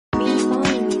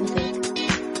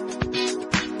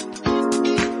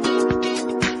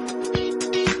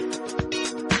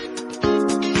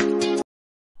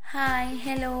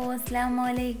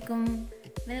Assalamualaikum.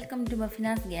 Welcome to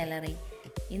Bafina's Gallery.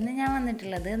 ഇന്ന് ഞാൻ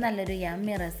വന്നിട്ടുള്ളത് നല്ലൊരു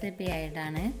യമ്മി റെസിപ്പി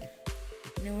ആയിട്ടാണ്.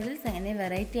 നൂഡിൽസ് എങ്ങനെ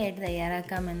വെറൈറ്റി ആയിട്ട്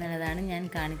തയ്യാറാക്കാം എന്നുള്ളതാണ് ഞാൻ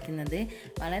കാണിക്കുന്നത്.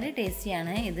 വളരെ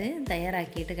ടേസ്റ്റിയാണ് ഇത്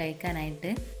തയ്യാറാക്കിയിട്ട്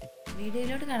കഴിക്കാനായിട്ട്.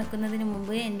 വീഡിയോയിലോട്ട് കടക്കുന്നതിന്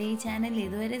മുമ്പ് എൻ്റെ ഈ ചാനൽ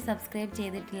ഇതുവരെ സബ്സ്ക്രൈബ്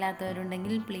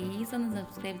ചെയ്തിട്ടില്ലാത്തവരുണ്ടെങ്കിൽ പ്ലീസ് ഒന്ന്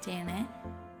സബ്സ്ക്രൈബ് ചെയ്യണേ.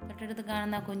 തൊട്ടടുത്ത്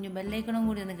കാണുന്ന കുഞ്ഞു ബെല്ലൈക്കണും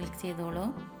കൂടി ഒന്ന് ക്ലിക്ക് ചെയ്തോളൂ.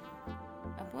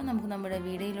 അപ്പോൾ നമുക്ക് നമ്മുടെ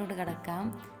വീഡിയോയിലോട്ട് കടക്കാം.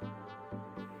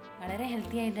 വളരെ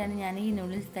ഹെൽത്തി ആയിട്ടാണ് ഞാൻ ഈ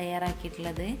നൂഡിൽസ്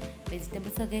തയ്യാറാക്കിയിട്ടുള്ളത്.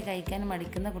 വെജിറ്റബിൾസൊക്കെ കഴിക്കാൻ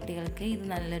മടിക്കുന്ന കുട്ടികൾക്ക് ഇത്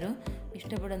നല്ലൊരു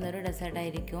ഇഷ്ടപ്പെടുന്നൊരു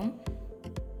ഡെസേർട്ടായിരിക്കും.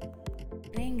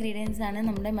 ഇത്രയും ഇൻഗ്രീഡിയൻസ് ആണ്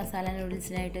നമ്മുടെ മസാല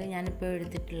നൂഡിൽസിനായിട്ട് ഞാനിപ്പോൾ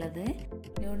എടുത്തിട്ടുള്ളത്.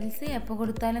 നൂഡിൽസ് എപ്പോൾ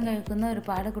കൊടുത്താലും കഴിക്കുന്ന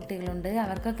ഒരുപാട് കുട്ടികളുണ്ട്.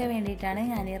 അവർക്കൊക്കെ വേണ്ടിയിട്ടാണ്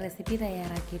ഞാൻ ഈ റെസിപ്പി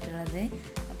തയ്യാറാക്കിയിട്ടുള്ളത്.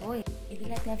 അപ്പോൾ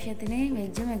ഇതിൽ അത്യാവശ്യത്തിന്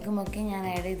വെജും എഗ്ഗും ഒക്കെ ഞാൻ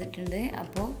ആഡ് ചെയ്തിട്ടുണ്ട്.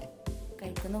 അപ്പോൾ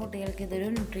കഴിക്കുന്ന കുട്ടികൾക്ക് ഇതൊരു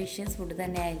ന്യൂട്രീഷ്യസ് ഫുഡ്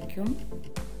തന്നെ ആയിരിക്കും.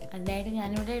 അതിനായിട്ട്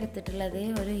ഞാനിവിടെ എടുത്തിട്ടുള്ളത്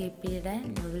ഒരു ഹിപ്പിയുടെ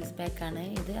നൂഡിൽസ് പാക്കാണ്.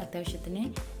 ഇത് അത്യാവശ്യത്തിന്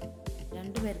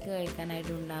 2 പേർക്ക്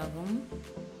കഴിക്കാനായിട്ട് ഉണ്ടാകും.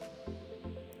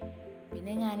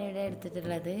 പിന്നെ ഞാനിവിടെ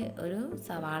എടുത്തിട്ടുള്ളത് ഒരു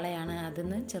സവാളയാണ്.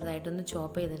 അതൊന്ന് ചെറുതായിട്ടൊന്ന്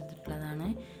ചോപ്പ് ചെയ്തെടുത്തിട്ടുള്ളതാണ്.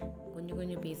 കുഞ്ഞു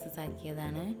കുഞ്ഞു പീസസ്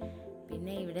ആക്കിയതാണ്.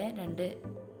 പിന്നെ ഇവിടെ 2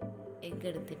 എഗ്ഗ്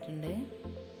എടുത്തിട്ടുണ്ട്.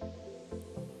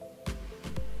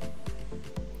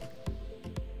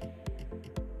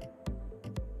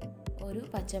 ഒരു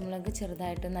പച്ചമുളക്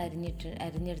ചെറുതായിട്ടൊന്ന്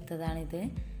അരിഞ്ഞെടുത്തതാണിത്.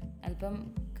 അല്പം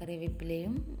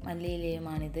കറിവേപ്പിലയും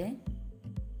മല്ലിയിലയുമാണിത്.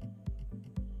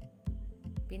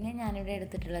 പിന്നെ ഞാനിവിടെ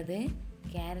എടുത്തിട്ടുള്ളത്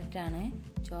ക്യാരറ്റാണ്.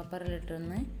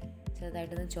 ചോപ്പറിലിട്ടൊന്ന്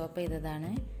ചെറുതായിട്ടൊന്ന് ചോപ്പ്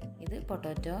ചെയ്തതാണ്. ഇത്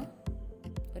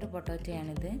ഒരു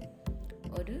പൊട്ടാറ്റോയാണിത്.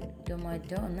 ഒരു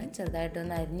ടൊമാറ്റോ ഒന്ന്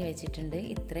ചെറുതായിട്ടൊന്ന് അരിഞ്ഞ് വെച്ചിട്ടുണ്ട്.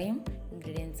 ഇത്രയും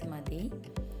ഇൻഗ്രീഡിയൻസ് മതി.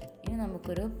 ഇനി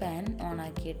നമുക്കൊരു പാൻ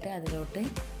ഓണാക്കിയിട്ട് അതിലോട്ട്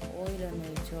ഓയിലൊന്ന്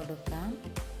ഒഴിച്ച് കൊടുക്കാം.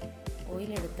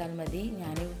 ഓയിലെടുത്താൽ മതി.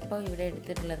 ഞാനിപ്പോൾ ഇവിടെ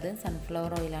എടുത്തിട്ടുള്ളത്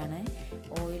സൺഫ്ലവർ ഓയിലാണ്.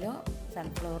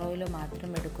 സൺഫ്ലവർ ഓയിലോ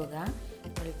മാത്രം എടുക്കുക.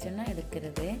 വെളിച്ചെണ്ണ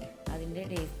എടുക്കരുത്. അതിൻ്റെ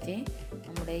ടേസ്റ്റ്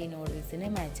നമ്മുടെ ഈ നൂഡിൽസിന്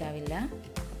മാച്ച് ആവില്ല.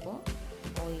 അപ്പോൾ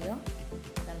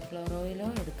സൺഫ്ലവർ ഓയിലോ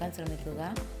എടുക്കാൻ ശ്രമിക്കുക.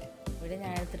 ഇവിടെ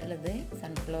ഞാൻ എടുത്തിട്ടുള്ളത്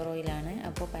സൺഫ്ലവർ ഓയിലാണ്.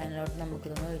 അപ്പോൾ പാനിലോട്ട്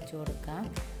നമുക്കിതൊന്ന് ഒഴിച്ചു കൊടുക്കാം.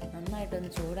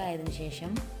 നന്നായിട്ടൊന്ന് ചൂടായതിന്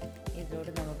ശേഷം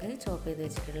ഇതിലോട്ട് നമുക്ക് ചോപ്പ് ചെയ്ത്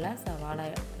വെച്ചിട്ടുള്ള സവാള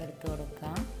എടുത്തു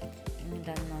കൊടുക്കാം. എന്നിട്ട്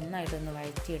അത് നന്നായിട്ടൊന്ന്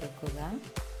വഴറ്റിയെടുക്കുക.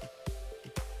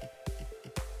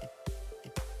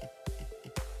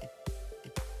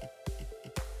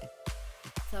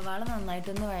 സവാള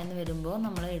നന്നായിട്ടൊന്ന് വഴന്ന് വരുമ്പോൾ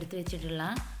നമ്മൾ എടുത്തു വെച്ചിട്ടുള്ള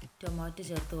ടൊമാറ്റോ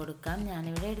ചേർത്ത് കൊടുക്കാം.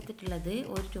 ഞാനിവിടെ എടുത്തിട്ടുള്ളത്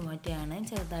ഒരു ടൊമാറ്റോയാണ്.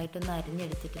 ചെറുതായിട്ടൊന്ന്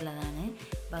അരിഞ്ഞെടുത്തിട്ടുള്ളതാണ്.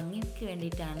 ഭംഗിക്ക്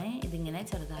വേണ്ടിയിട്ടാണ് ഇതിങ്ങനെ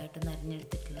ചെറുതായിട്ടൊന്ന്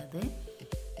അരിഞ്ഞെടുത്തിട്ടുള്ളത്.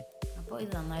 അപ്പോൾ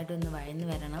ഇത് നന്നായിട്ടൊന്ന് വഴന്ന്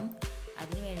വരണം.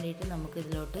 അതിന് വേണ്ടിയിട്ട്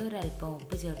നമുക്കിതിലോട്ട് ഒരല്പം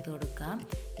ഉപ്പ് ചേർത്ത് കൊടുക്കാം.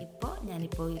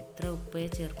 ഞാനിപ്പോൾ ഇത്ര ഉപ്പേ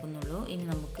ചേർക്കുന്നുള്ളൂ. ഇനി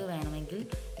നമുക്ക് വേണമെങ്കിൽ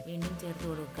വീണ്ടും ചേർത്ത്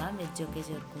കൊടുക്കാം വെജൊക്കെ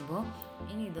ചേർക്കുമ്പോൾ.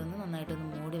 ഇനി ഇതൊന്ന് നന്നായിട്ടൊന്ന്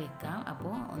മൂടി വെക്കാം.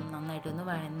 അപ്പോൾ നന്നായിട്ടൊന്ന്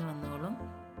വഴന്ന് വന്നോളും.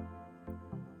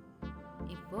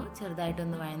 ഇപ്പോൾ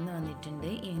ചെറുതായിട്ടൊന്ന് വഴന്ന് വന്നിട്ടുണ്ട്.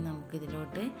 ഇനി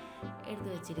നമുക്കിതിലോട്ട് എടുത്തു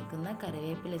വച്ചിരിക്കുന്ന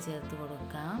കറിവേപ്പില ചേർത്ത്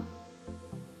കൊടുക്കാം.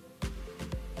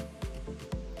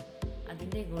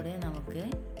 അതിൻ്റെ കൂടെ നമുക്ക്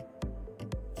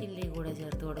ചില്ലി കൂടെ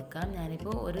ചേർത്ത് കൊടുക്കാം.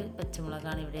 ഞാനിപ്പോൾ ഒരു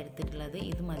പച്ചമുളകാണ് ഇവിടെ എടുത്തിട്ടുള്ളത്.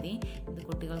 ഇത് മതി. ഇത്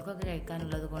കുട്ടികൾക്കൊക്കെ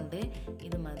കഴിക്കാനുള്ളത് കൊണ്ട്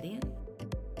ഇത് മതി.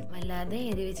 വല്ലാതെ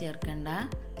എരിവ് ചേർക്കണ്ട.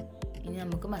 ഇനി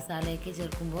നമുക്ക് മസാലയൊക്കെ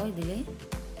ചേർക്കുമ്പോൾ ഇതിൽ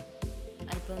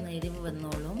അല്പം എരിവ്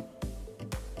വന്നോളും.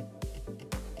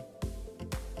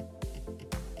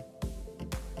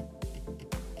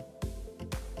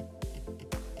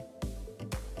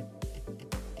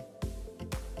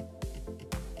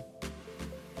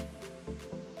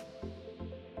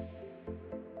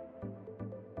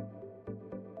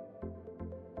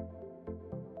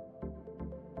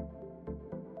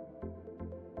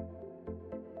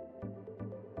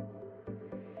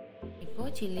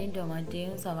 ഇപ്പോൾ ചില്ലിയും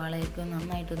ടൊമാറ്റോയും സവാളയൊക്കെ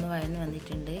നന്നായിട്ടൊന്ന് വഴന്ന്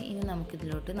വന്നിട്ടുണ്ട്. ഇനി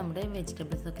നമുക്കിതിലോട്ട് നമ്മുടെ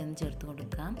വെജിറ്റബിൾസൊക്കെ ഒന്ന് ചേർത്ത്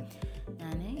കൊടുക്കാം.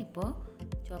 ഞാൻ ഇപ്പോൾ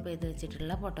ചോപ്പ് ചെയ്ത്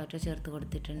വെച്ചിട്ടുള്ള പൊട്ടാറ്റോ ചേർത്ത്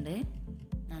കൊടുത്തിട്ടുണ്ട്.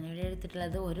 ഞാനിവിടെ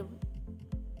എടുത്തിട്ടുള്ളത് ഒരു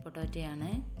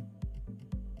പൊട്ടാറ്റോയാണ്.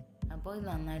 അപ്പോൾ ഇത്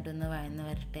നന്നായിട്ടൊന്ന് വഴന്ന്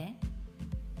വരട്ടെ.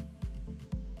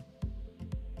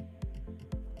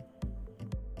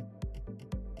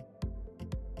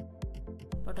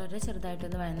 പൊട്ടാറ്റോ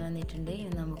ചെറുതായിട്ടൊന്ന് വഴന്ന് വന്നിട്ടുണ്ട്.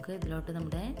 ഇനി നമുക്ക് ഇതിലോട്ട്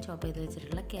നമ്മുടെ ചോപ്പ് ചെയ്ത്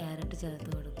വെച്ചിട്ടുള്ള ക്യാരറ്റ് ചേർത്ത്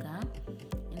കൊടുക്കാം.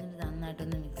 എന്നിട്ട്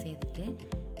നന്നായിട്ടൊന്ന് മിക്സ് ചെയ്തിട്ട്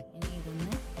ഇനി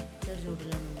ഇതൊന്ന്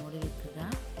ചൂടിലൊന്ന് മൂടി വെക്കുക.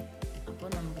 അപ്പോൾ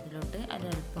നമുക്കിതിലോട്ട്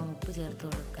ഒരല്പം ഉപ്പ് ചേർത്ത്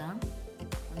കൊടുക്കാം.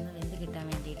 ഒന്ന് വെന്ത് കിട്ടാൻ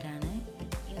വേണ്ടിയിട്ടാണ്.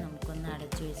 ഇനി നമുക്കൊന്ന്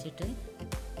അടച്ചു വെച്ചിട്ട്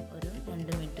ഒരു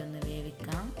 2 മിനിറ്റ് ഒന്ന്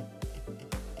വേവിക്കാം.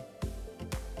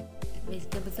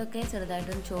 വെജിറ്റബിൾസൊക്കെ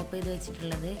ചെറുതായിട്ടൊന്ന് ചോപ്പ് ചെയ്ത്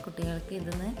വെച്ചിട്ടുള്ളത് കുട്ടികൾക്ക്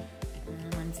ഇതൊന്ന്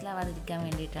മനസ്സിലാവാതിരിക്കാൻ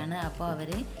വേണ്ടിയിട്ടാണ്. അപ്പോൾ അവർ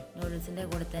നൂഡിൽസിൻ്റെ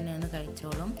കൂടെ തന്നെ ഒന്ന്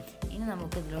കഴിച്ചോളും. ഇനി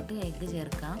നമുക്ക് ഇതിലോട്ട് എഗ്ഗ്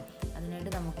ചേർക്കാം.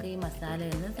 അതിനായിട്ട് നമുക്ക് ഈ മസാല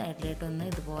ഒന്ന് സൈഡിലോട്ടൊന്ന്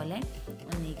ഇതുപോലെ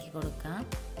ഒന്ന് നീക്കി കൊടുക്കാം.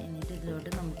 എന്നിട്ട് ഇതിലോട്ട്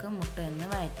നമുക്ക് മുട്ട ഒന്ന്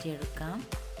വഴറ്റിയെടുക്കാം.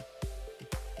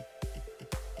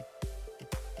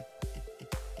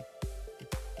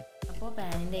 അപ്പോൾ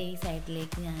പാനിൻ്റെ ഈ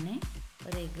സൈഡിലേക്ക് ഞാൻ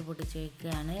ഒരു എഗ്ഗ് പൊട്ടിച്ച്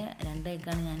വയ്ക്കുകയാണ്. 2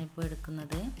 എഗ്ഗാണ് ഞാനിപ്പോൾ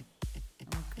എടുക്കുന്നത്.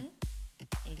 നമുക്ക്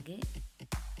എഗ്ഗ്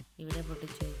ഇവിടെ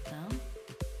പൊട്ടിച്ച് വയ്ക്കാം.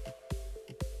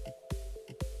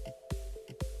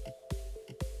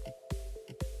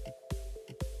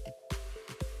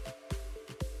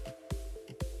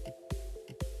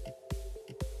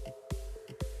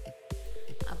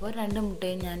 അപ്പോൾ 2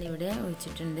 മുട്ടയും ഞാനിവിടെ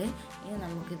ഒഴിച്ചിട്ടുണ്ട്. ഇനി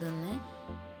നമുക്കിതൊന്ന്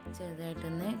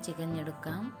ചെറുതായിട്ടൊന്ന്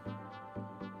ചികഞ്ഞെടുക്കാം.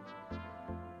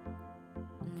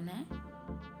 ഇങ്ങനെ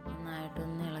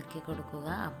നന്നായിട്ടൊന്ന് ഇളക്കി കൊടുക്കുക.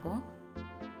 അപ്പോൾ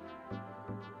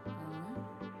ഒന്ന്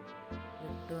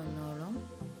വിട്ടു വന്നോളും.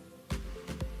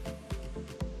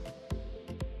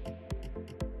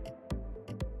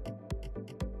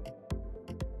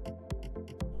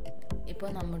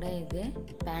 ഇപ്പോൾ നമ്മുടെ എഗ്ഗ്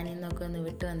പാനിൽ നിന്നൊക്കെ ഒന്ന്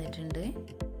വിട്ട് വന്നിട്ടുണ്ട്.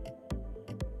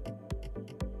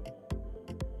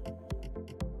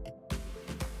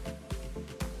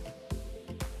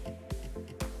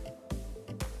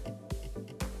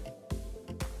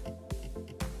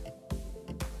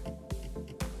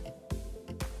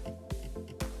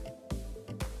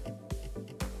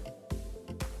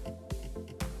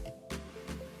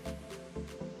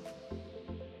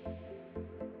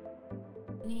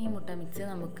 ഇനി ഈ മുട്ട മിക്സ്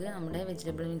നമുക്ക് നമ്മുടെ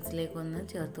വെജിറ്റബിൾ മിക്സിലേക്ക് ഒന്ന്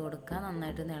ചേർത്ത് കൊടുക്കാം.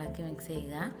 നന്നായിട്ടൊന്ന് ഇളക്കി മിക്സ്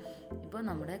ചെയ്യുക. ഇപ്പോൾ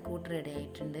നമ്മുടെ കൂട്ട് റെഡി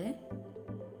ആയിട്ടുണ്ട്.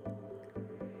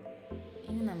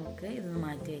 ഇനി നമുക്ക് ഇതൊന്ന്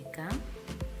മാറ്റി വയ്ക്കാം.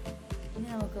 ഇനി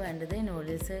നമുക്ക് വേണ്ടത്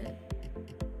നൂഡിൽസ്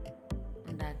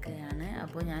ഉണ്ടാക്കുകയാണ്.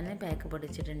 അപ്പോൾ ഞാൻ പാക്ക്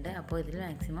പൊടിച്ചിട്ടുണ്ട്. അപ്പോൾ ഇതിൽ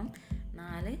മാക്സിമം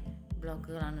 4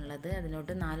 ബ്ലോക്കുകളാണുള്ളത്.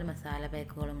 അതിലോട്ട് 4 മസാല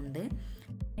പാക്കുകളുമുണ്ട്.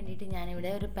 വേണ്ടിയിട്ട്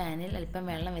ഞാനിവിടെ ഒരു പാനിൽ അല്പം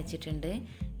വെള്ളം വെച്ചിട്ടുണ്ട്.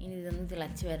 ഇനി ഇതൊന്ന്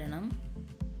തിളച്ച് വരണം.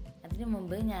 അതിനു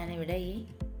മുമ്പ് ഞാനിവിടെ ഈ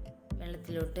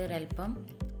വെള്ളത്തിലോട്ട് ഒരല്പം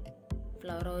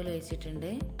ഫ്ലവർ ഓയിൽ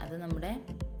ഒഴിച്ചിട്ടുണ്ട്. അത് നമ്മുടെ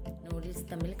നൂഡിൽസ്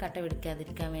തമ്മിൽ കട്ട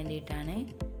പിടിക്കാതിരിക്കാൻ വേണ്ടിയിട്ടാണ്,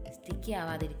 സ്റ്റിക്കി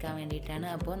ആവാതിരിക്കാൻ വേണ്ടിയിട്ടാണ്.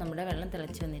 അപ്പോൾ നമ്മുടെ വെള്ളം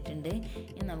തിളച്ച് വന്നിട്ടുണ്ട്.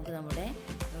 ഇനി നമുക്ക് നമ്മുടെ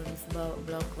നൂഡിൽസ്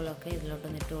ബ്ലോക്കുകളൊക്കെ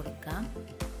ഇതിലോട്ടൊന്ന് ഇട്ട് കൊടുക്കാം.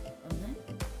 ഒന്ന്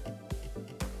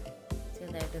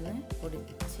ചെറുതായിട്ടൊന്ന്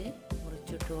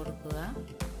മുറിച്ചിട്ട് കൊടുക്കുക.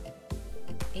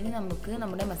 ഇനി നമുക്ക്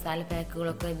നമ്മുടെ മസാല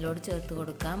പാക്കുകളൊക്കെ ഇതിലോട്ട് ചേർത്ത്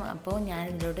കൊടുക്കാം. അപ്പോൾ ഞാൻ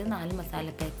ഇതിലോട്ട് 4 മസാല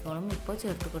പാക്കുകളും ഇപ്പോൾ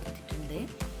ചേർത്ത് കൊടുത്തിട്ടുണ്ട്.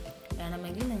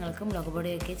 വേണമെങ്കിൽ നിങ്ങൾക്ക് മുളക്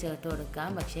പൊടിയൊക്കെ ചേർത്ത് കൊടുക്കാം.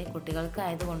 പക്ഷേ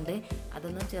കുട്ടികൾക്കായതുകൊണ്ട്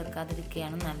അതൊന്നും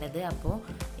ചേർക്കാതിരിക്കുകയാണ് നല്ലത്. അപ്പോൾ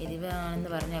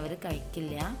എരിവാണെന്ന് പറഞ്ഞ് അവർ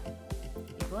കഴിക്കില്ല.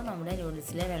 ഇപ്പോൾ നമ്മുടെ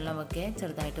നൂഡിൽസിലെ വെള്ളമൊക്കെ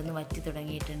ചെറുതായിട്ടൊന്ന് വറ്റി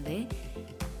തുടങ്ങിയിട്ടുണ്ട്.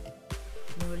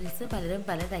 നൂഡിൽസ് പലരും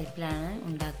പല ടൈപ്പിലാണ്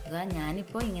ഉണ്ടാക്കുക.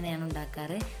 ഞാനിപ്പോൾ ഇങ്ങനെയാണ്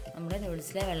ഉണ്ടാക്കാറ്. നമ്മുടെ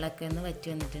നൂഡിൽസിലെ വെള്ളമൊക്കെ ഒന്ന് വറ്റി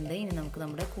വന്നിട്ടുണ്ട്. ഇനി നമുക്ക്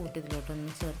നമ്മുടെ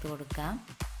കൂട്ടിലോട്ടൊന്ന് ചേർത്ത് കൊടുക്കാം.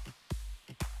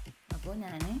 അപ്പോൾ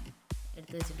ഞാൻ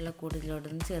എടുത്ത് വെച്ചിട്ടുള്ള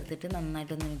കൂട്ടിലോട്ടൊന്ന് ചേർത്തിട്ട്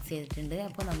നന്നായിട്ടൊന്ന് മിക്സ് ചെയ്തിട്ടുണ്ട്.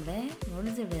 അപ്പോൾ നമ്മുടെ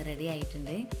നൂഡിൽസ് ഇവിടെ റെഡി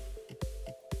ആയിട്ടുണ്ട്.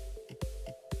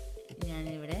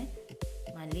 ഞാനിവിടെ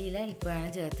മല്ലിയില ഇപ്പോഴാണ്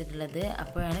ചേർത്തിട്ടുള്ളത്.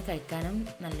 അപ്പോഴാണ് കഴിക്കാനും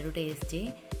നല്ലൊരു ടേസ്റ്റ്.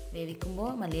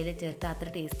 വേവിക്കുമ്പോൾ മല്ലിയില ചേർത്ത് അത്ര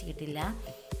ടേസ്റ്റ് കിട്ടില്ല.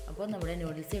 അപ്പോൾ നമ്മുടെ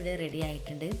നൂഡിൽസ് ഇവിടെ റെഡി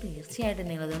ആയിട്ടുണ്ട്. തീർച്ചയായിട്ടും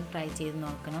നിങ്ങളതൊന്ന് ട്രൈ ചെയ്ത്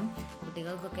നോക്കണം.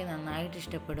 കുട്ടികൾക്കൊക്കെ നന്നായിട്ട്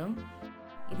ഇഷ്ടപ്പെടും.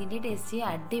 ഇതിൻ്റെ ടേസ്റ്റ്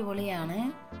അടിപൊളിയാണ്.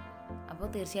 അപ്പോൾ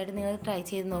തീർച്ചയായിട്ടും നിങ്ങൾ ട്രൈ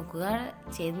ചെയ്ത് നോക്കുക.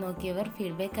 ചെയ്ത് നോക്കിയവർ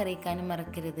ഫീഡ്ബാക്ക് അറിയിക്കാനും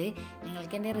മറക്കരുത്.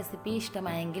 നിങ്ങൾക്ക് എൻ്റെ റെസിപ്പി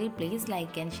ഇഷ്ടമായെങ്കിൽ പ്ലീസ്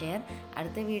ലൈക്ക് ആൻഡ് ഷെയർ.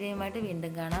 അടുത്ത വീഡിയോയുമായിട്ട്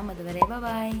വീണ്ടും കാണാം. അതുവരെ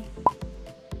ബൈ.